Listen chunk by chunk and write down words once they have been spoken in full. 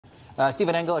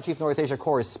Stephen Engle, our Chief North Asia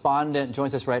correspondent,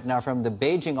 joins us right now from the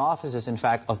Beijing offices, in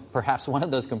fact, of perhaps one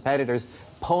of those competitors,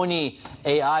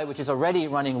 Pony.ai, which is already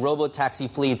running robotaxi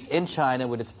fleets in China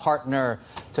with its partner,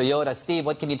 Toyota. Steve,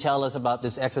 what can you tell us about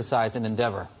this exercise and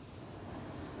endeavor?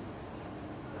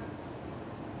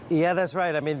 Yeah, that's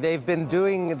right. I mean, they've been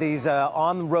doing these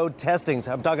on-road testings.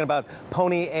 I'm talking about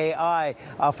Pony.ai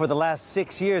for the last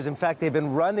 6 years. In fact, they've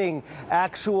been running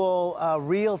actual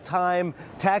real-time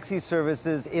taxi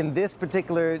services in this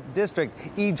particular district,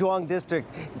 Yizhuang district,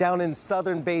 down in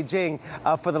southern Beijing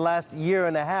for the last year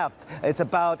and a half. It's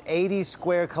about 80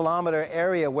 square kilometer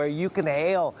area where you can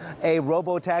hail a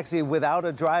robotaxi without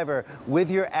a driver with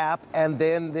your app, and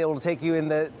then they will take you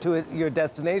to your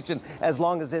destination as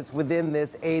long as it's within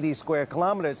this 80 square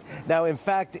kilometers. Now, in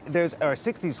fact, or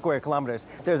 60 square kilometers.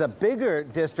 There's a bigger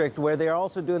district where they're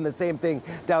also doing the same thing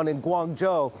down in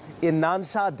Guangzhou, in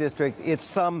Nansha district. It's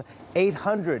some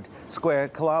 800 square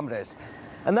kilometers.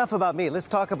 Enough about me. Let's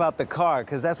talk about the car,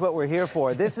 because that's what we're here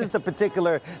for. This is the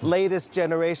particular latest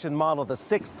generation model, the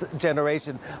 6th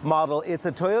generation model. It's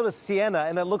a Toyota Sienna,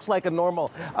 and it looks like a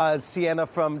normal Sienna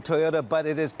from Toyota, but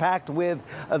it is packed with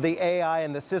the AI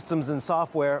and the systems and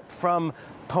software from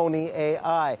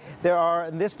Pony.ai. There are,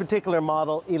 in this particular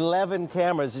model, 11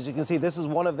 cameras. As you can see, this is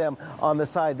one of them on the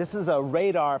side. This is a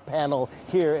radar panel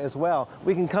here as well.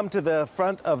 We can come to the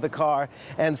front of the car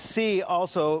and see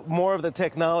also more of the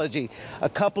technology. A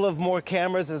couple of more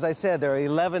cameras. As I said, there are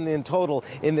 11 in total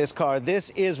in this car. This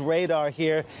is radar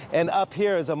here, and up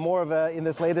here is in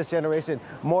this latest generation,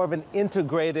 more of an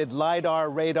integrated LiDAR,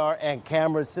 radar, and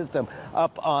camera system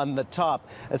up on the top.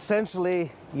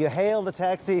 Essentially, you hail the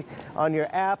taxi on your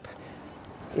app,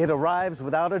 it arrives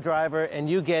without a driver, and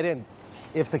you get in.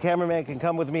 If the cameraman can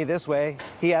come with me this way,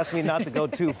 he asked me not to go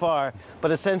too far, but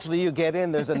essentially you get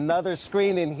in. There's another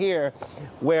screen in here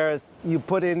where you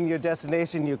put in your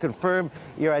destination, you confirm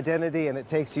your identity, and it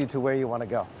takes you to where you want to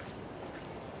go.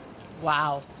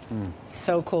 Wow.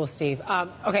 So cool, Steve.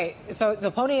 Okay, so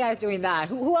Pony.ai is doing that.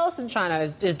 Who else in China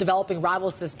is developing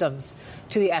rival systems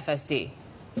to the FSD?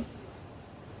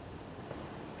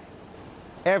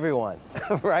 Everyone,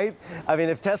 right? I mean,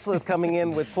 if Tesla's coming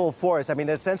in with full force, I mean,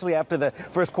 essentially after the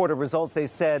first quarter results, they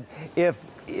said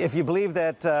if you believe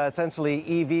that essentially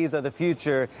EVs are the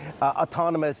future,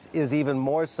 autonomous is even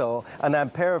more so, and I'm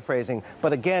paraphrasing.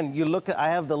 But again, you look at, I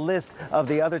have the list of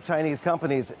the other Chinese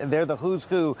companies. They're the who's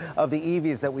who of the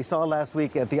EVs that we saw last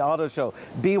week at the auto show.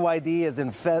 BYD is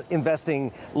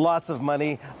investing lots of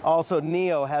money. Also,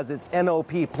 NIO has its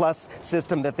NOP Plus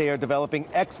system that they are developing.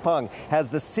 XPeng has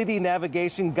the city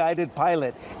navigation guided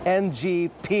pilot,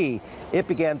 NGP. It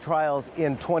began trials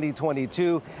in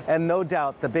 2022, and no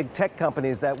doubt the big tech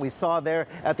companies that we saw there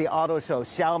at the auto show,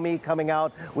 Xiaomi coming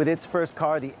out with its first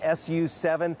car, the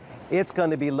SU7, it's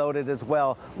going to be loaded as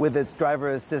well with its driver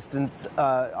assistance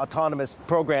autonomous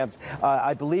programs.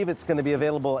 I believe it's going to be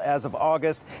available as of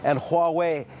August, and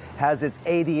Huawei has its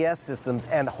ADS systems,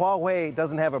 and Huawei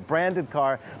doesn't have a branded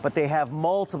car, but they have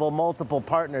multiple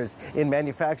partners in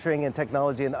manufacturing and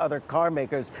technology and other car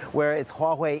makers where it's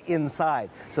Huawei inside.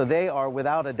 So they are,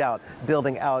 without a doubt,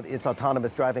 building out its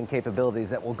autonomous driving capabilities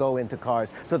that will go into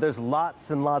cars. So there's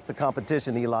lots and lots of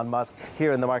competition, Elon Musk,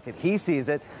 here in the market. He sees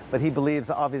it, but he believes,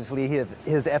 obviously,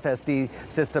 his FSD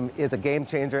system is a game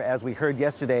changer, as we heard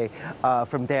yesterday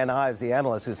from Dan Ives, the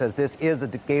analyst, who says this is a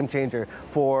game changer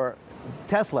for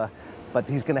Tesla, but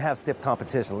he's going to have stiff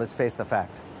competition. Let's face the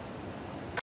fact.